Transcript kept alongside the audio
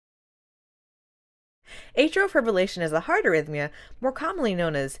Atrial fibrillation is a heart arrhythmia more commonly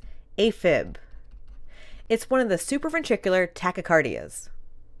known as Afib. It's one of the supraventricular tachycardias.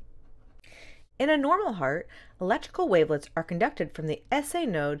 In a normal heart, electrical wavelets are conducted from the SA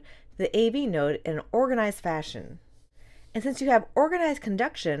node to the AV node in an organized fashion. And since you have organized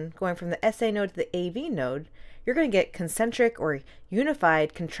conduction going from the SA node to the AV node, you're going to get concentric or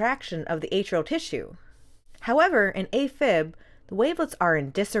unified contraction of the atrial tissue. However, in Afib, the wavelets are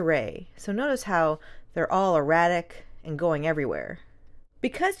in disarray, so notice how they're all erratic and going everywhere.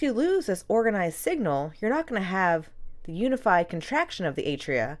 Because you lose this organized signal, you're not going to have the unified contraction of the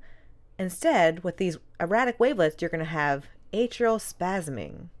atria. Instead, with these erratic wavelets, you're going to have atrial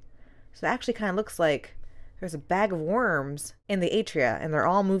spasming. So it actually kind of looks like there's a bag of worms in the atria, and they're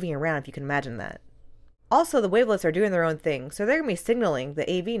all moving around, if you can imagine that. Also, the wavelets are doing their own thing, so they're going to be signaling the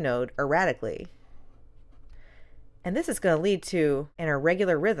AV node erratically. And this is going to lead to an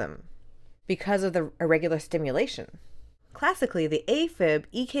irregular rhythm because of the irregular stimulation. Classically, the Afib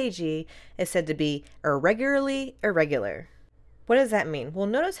EKG is said to be irregularly irregular. What does that mean? Well,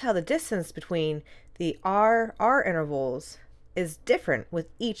 notice how the distance between the R intervals is different with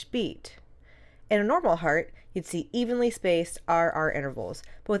each beat. In a normal heart, you'd see evenly spaced RR intervals,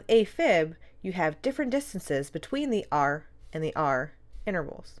 but with Afib, you have different distances between the R and the R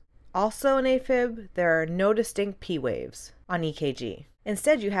intervals. Also in Afib, there are no distinct P waves on EKG.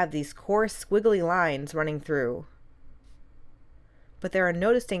 Instead, you have these coarse, squiggly lines running through. But there are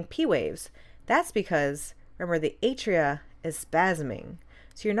no distinct P waves. That's because, remember, the atria is spasming.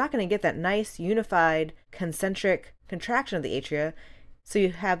 So you're not going to get that nice, unified, concentric contraction of the atria. So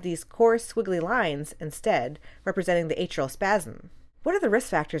you have these coarse, squiggly lines instead, representing the atrial spasm. What are the risk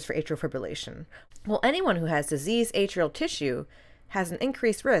factors for atrial fibrillation? Well, anyone who has diseased atrial tissue has an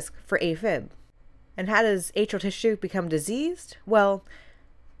increased risk for Afib. And how does atrial tissue become diseased? Well,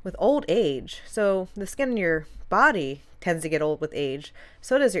 with old age. So the skin in your body tends to get old with age.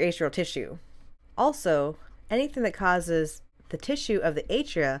 So does your atrial tissue. Also, anything that causes the tissue of the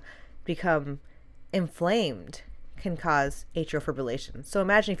atria become inflamed can cause atrial fibrillation. So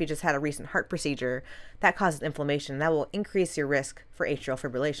imagine if you just had a recent heart procedure that causes inflammation, that will increase your risk for atrial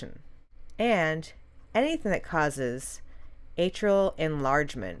fibrillation. And anything that causes atrial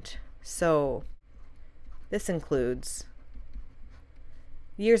enlargement. So this includes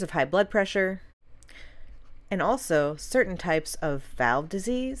years of high blood pressure and also certain types of valve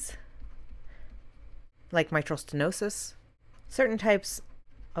disease like mitral stenosis, certain types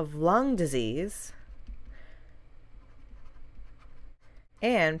of lung disease,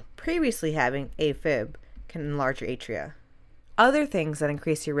 and previously having Afib can enlarge your atria. Other things that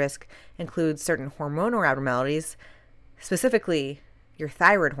increase your risk include certain hormonal abnormalities, specifically your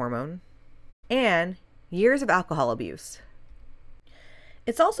thyroid hormone, and years of alcohol abuse.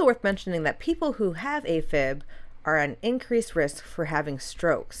 It's also worth mentioning that people who have Afib are at an increased risk for having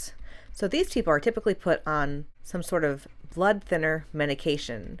strokes. So these people are typically put on some sort of blood thinner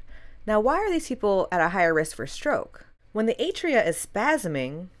medication. Now, why are these people at a higher risk for stroke? When the atria is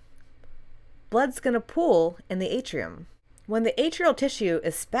spasming, blood's going to pool in the atrium. When the atrial tissue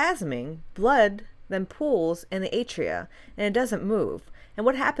is spasming, blood then pools in the atria, and it doesn't move. And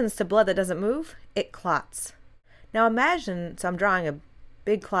what happens to blood that doesn't move? It clots. Now imagine, so I'm drawing a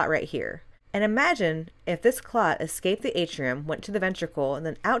big clot right here. And imagine if this clot escaped the atrium, went to the ventricle, and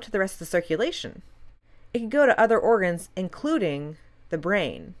then out to the rest of the circulation. It could go to other organs, including the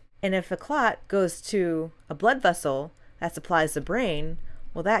brain. And if a clot goes to a blood vessel that supplies the brain,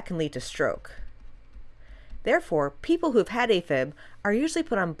 well, that can lead to stroke. Therefore, people who've had Afib are usually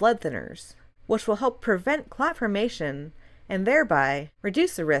put on blood thinners, which will help prevent clot formation and thereby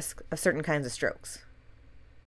reduce the risk of certain kinds of strokes.